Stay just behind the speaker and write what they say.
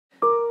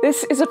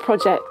This is a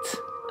project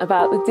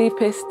about the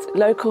deepest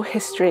local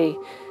history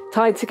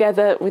tied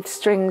together with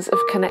strings of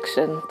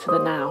connection to the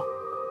now.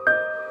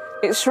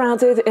 It's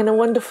shrouded in a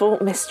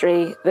wonderful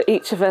mystery that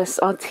each of us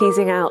are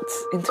teasing out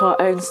into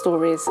our own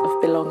stories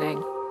of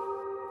belonging.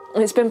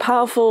 It's been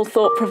powerful,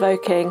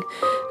 thought-provoking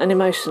and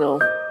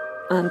emotional,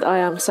 and I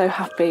am so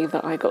happy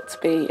that I got to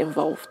be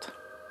involved.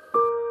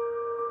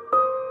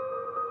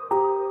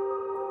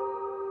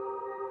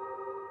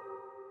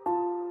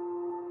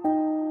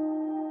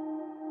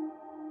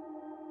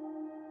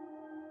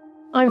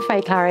 I'm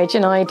Faye Claridge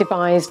and I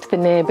devised the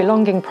Near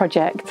Belonging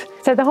project.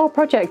 So the whole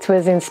project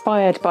was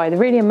inspired by the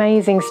really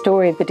amazing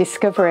story of the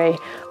discovery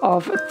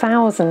of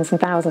thousands and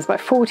thousands, about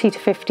 40 to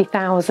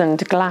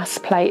 50,000 glass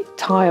plate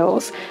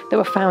tiles that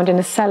were found in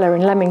a cellar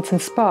in Leamington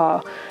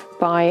Spa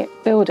by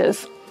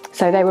builders.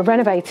 So they were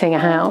renovating a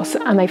house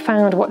and they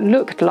found what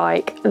looked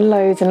like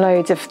loads and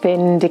loads of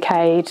thin,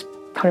 decayed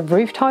kind of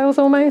roof tiles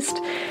almost.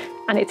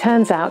 And it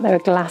turns out they were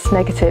glass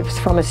negatives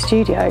from a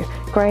studio,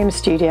 Graham's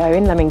studio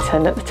in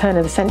Leamington at the turn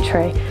of the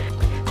century.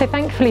 So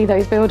thankfully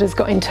those builders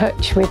got in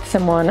touch with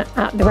someone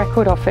at the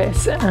record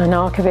office. An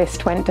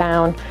archivist went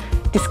down,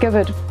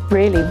 discovered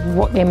really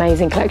what the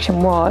amazing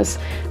collection was,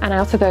 and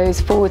out of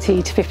those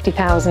 40 to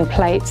 50,000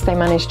 plates they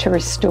managed to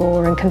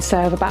restore and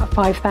conserve about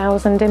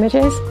 5,000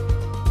 images.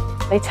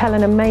 They tell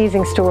an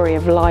amazing story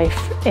of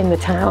life in the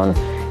town,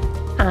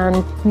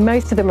 and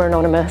most of them are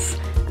anonymous.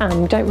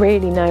 We don't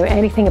really know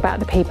anything about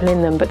the people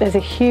in them, but there's a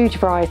huge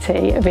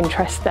variety of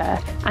interest there.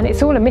 And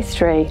it's all a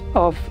mystery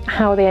of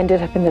how they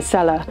ended up in the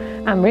cellar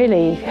and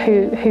really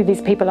who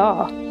these people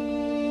are.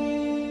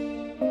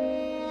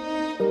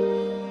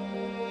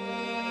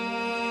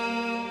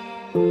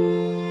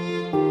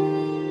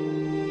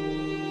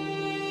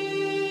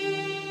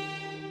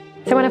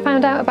 So when I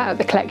found out about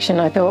the collection,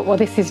 I thought, well,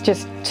 this is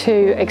just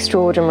too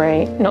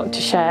extraordinary not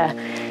to share.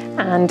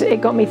 And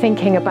it got me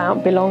thinking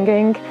about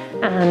belonging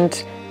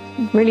and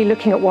really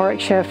looking at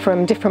Warwickshire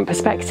from different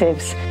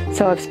perspectives.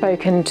 So I've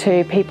spoken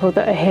to people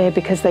that are here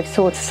because they've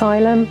sought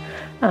asylum,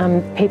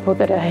 people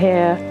that are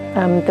here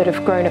that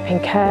have grown up in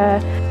care.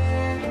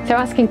 So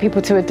asking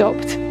people to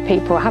adopt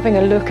people, having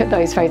a look at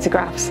those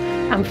photographs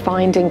and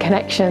finding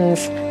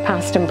connections,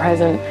 past and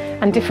present,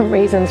 and different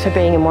reasons for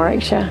being in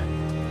Warwickshire.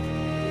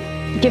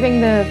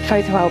 Giving the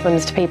photo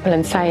albums to people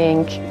and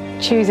saying,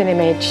 choose an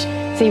image,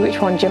 see which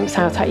one jumps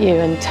out at you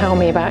and tell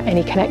me about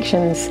any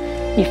connections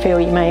you feel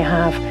you may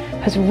have,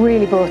 has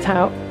really brought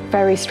out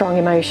very strong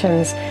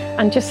emotions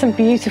and just some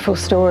beautiful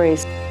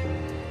stories.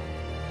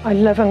 I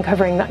love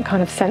uncovering that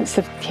kind of sense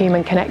of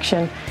human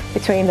connection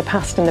between the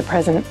past and the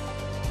present.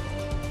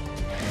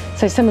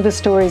 So some of the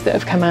stories that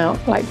have come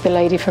out, like the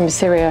lady from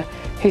Syria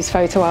whose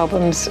photo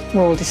albums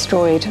were all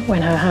destroyed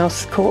when her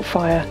house caught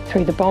fire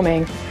through the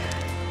bombing.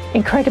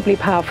 Incredibly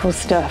powerful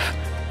stuff.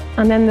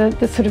 And then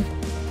the sort of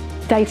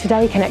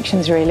day-to-day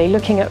connections really,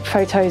 looking at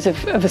photos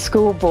of a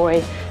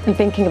schoolboy and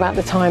thinking about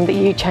the time that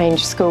you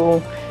changed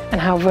school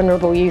and how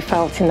vulnerable you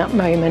felt in that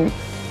moment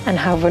and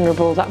how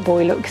vulnerable that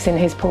boy looks in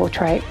his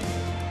portrait.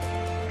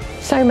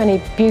 So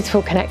many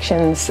beautiful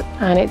connections,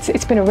 and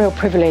it's been a real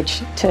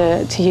privilege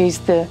to use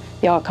the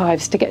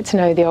archives to get to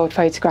know the old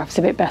photographs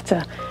a bit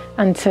better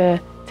and to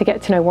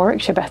get to know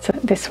Warwickshire better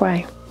this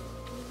way.